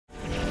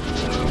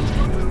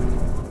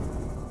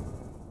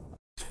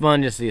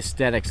fun, just the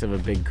aesthetics of a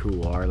big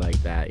couloir like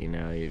that, you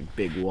know, you have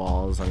big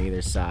walls on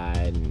either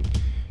side and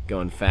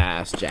going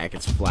fast,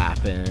 jackets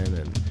flapping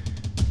and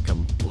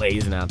come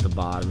blazing out the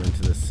bottom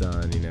into the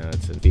sun, you know,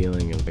 it's a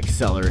feeling of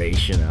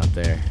acceleration out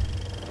there.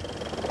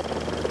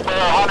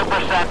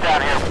 100%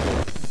 down here.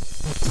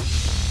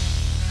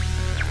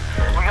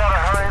 We gotta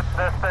hurry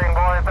this thing,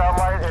 boys. That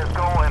light is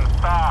going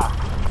fast.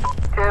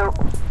 2,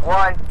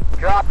 1,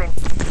 dropping.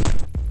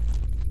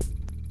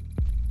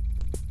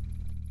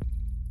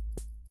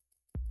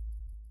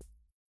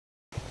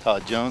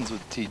 Todd Jones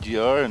with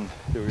TGR, and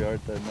here we are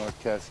at the North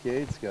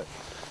Cascades. Got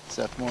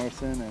Seth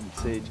Morrison and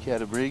Sage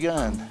Cattabriga,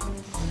 and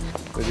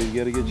ready to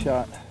get a good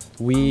shot.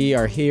 We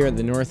are here at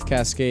the North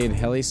Cascade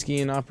Heli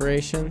skiing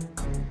operation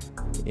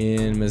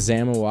in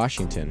Mazama,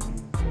 Washington.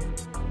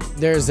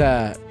 There's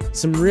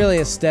some really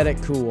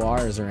aesthetic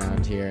couloirs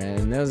around here,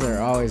 and those are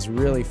always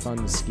really fun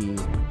to ski.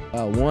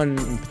 One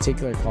in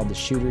particular called the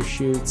Shooter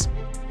Chutes.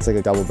 It's like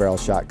a double barrel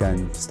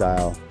shotgun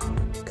style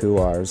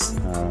couloirs.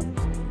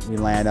 We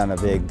land on a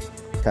big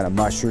kind of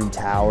mushroom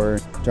tower,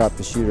 drop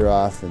the shooter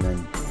off, and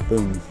then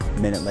boom, a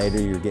minute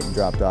later you're getting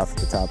dropped off at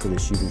the top of the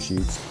Shooter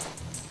Chutes.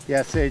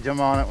 Yeah, Sage, I'm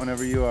on it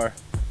whenever you are.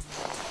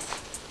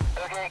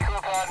 Okay,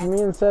 cool, Todd. Me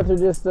and Seth are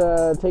just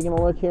taking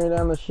a look here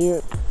down the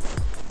chute.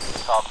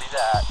 Copy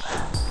that.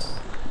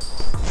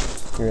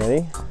 You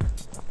ready?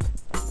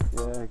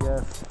 Yeah, I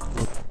guess.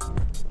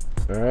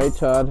 All right,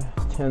 Todd,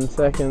 10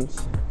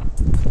 seconds.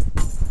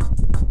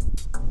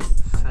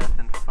 Seth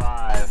in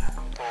 5,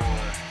 4,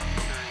 3,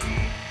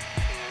 2,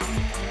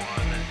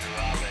 1, and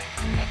dropping.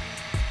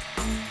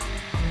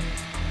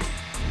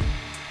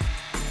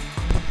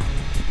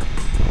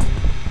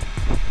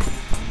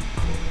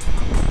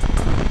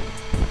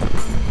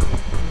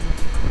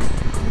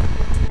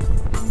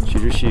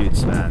 Shooter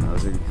Chutes, man,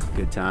 those are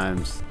good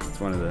times. It's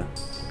one of the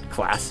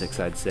classics,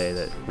 I'd say,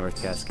 that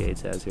North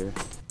Cascades has here.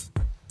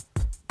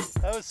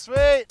 That was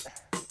sweet!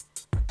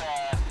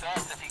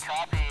 Seth, if you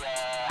copy,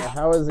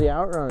 How was the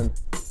outrun?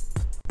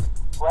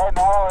 way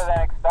narrower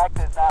than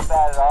expected, not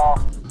bad at all.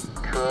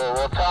 Cool,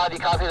 well Todd, you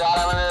copy that?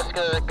 I'm just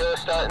gonna go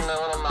start in the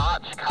little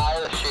notch,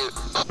 higher the chute.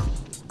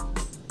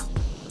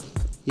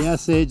 Yeah,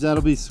 Sage,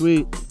 that'll be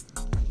sweet.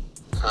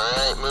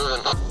 Alright,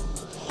 moving.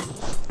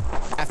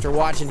 After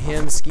watching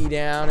him ski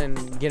down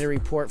and get a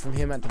report from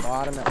him at the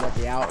bottom at what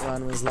the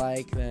outrun was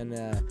like, then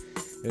it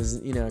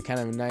was, you know, kind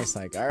of nice,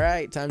 like, all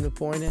right, time to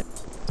point it.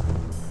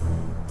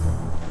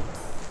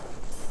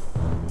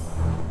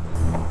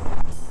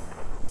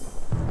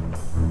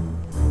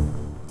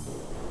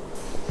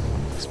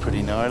 Looks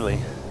pretty gnarly.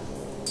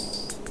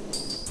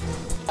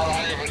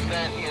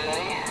 100%, you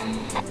ready?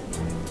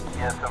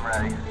 Yes, I'm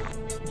ready.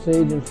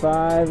 Sage in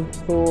 5,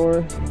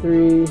 4,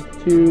 3,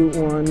 2,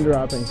 1,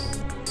 dropping.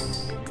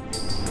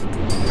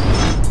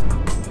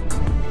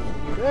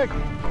 Sick!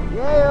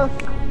 Yeah.